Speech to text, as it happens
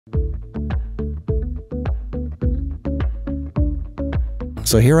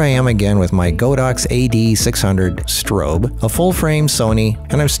So here I am again with my Godox AD600 strobe, a full-frame Sony,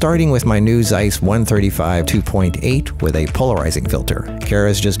 and I'm starting with my new Zeiss 135 2.8 with a polarizing filter.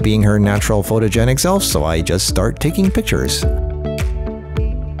 Kara's just being her natural photogenic self, so I just start taking pictures.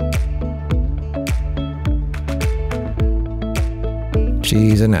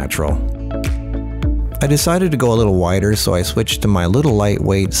 She's a natural. I decided to go a little wider, so I switched to my little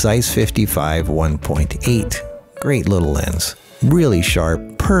lightweight Zeiss 55 1.8. Great little lens. Really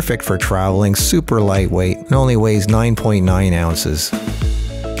sharp, perfect for traveling, super lightweight, and only weighs 9.9 ounces.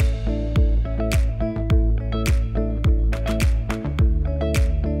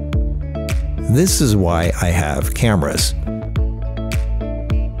 This is why I have cameras.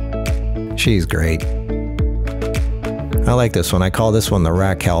 She's great. I like this one. I call this one the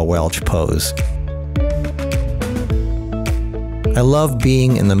Raquel Welch pose. I love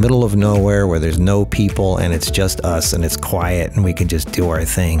being in the middle of nowhere where there's no people and it's just us and it's quiet and we can just do our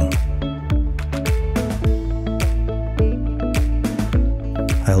thing.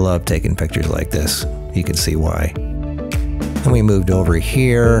 I love taking pictures like this. You can see why. And we moved over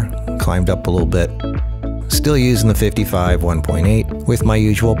here, climbed up a little bit. Still using the 55 1.8 with my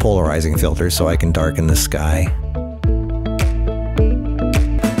usual polarizing filter so I can darken the sky.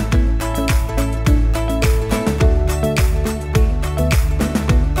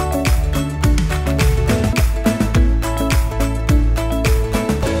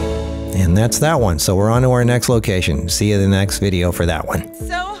 And that's that one. So we're on to our next location. See you in the next video for that one. It's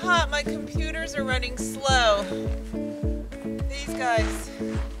so hot, my computers are running slow. These guys.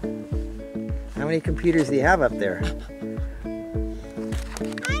 How many computers do you have up there?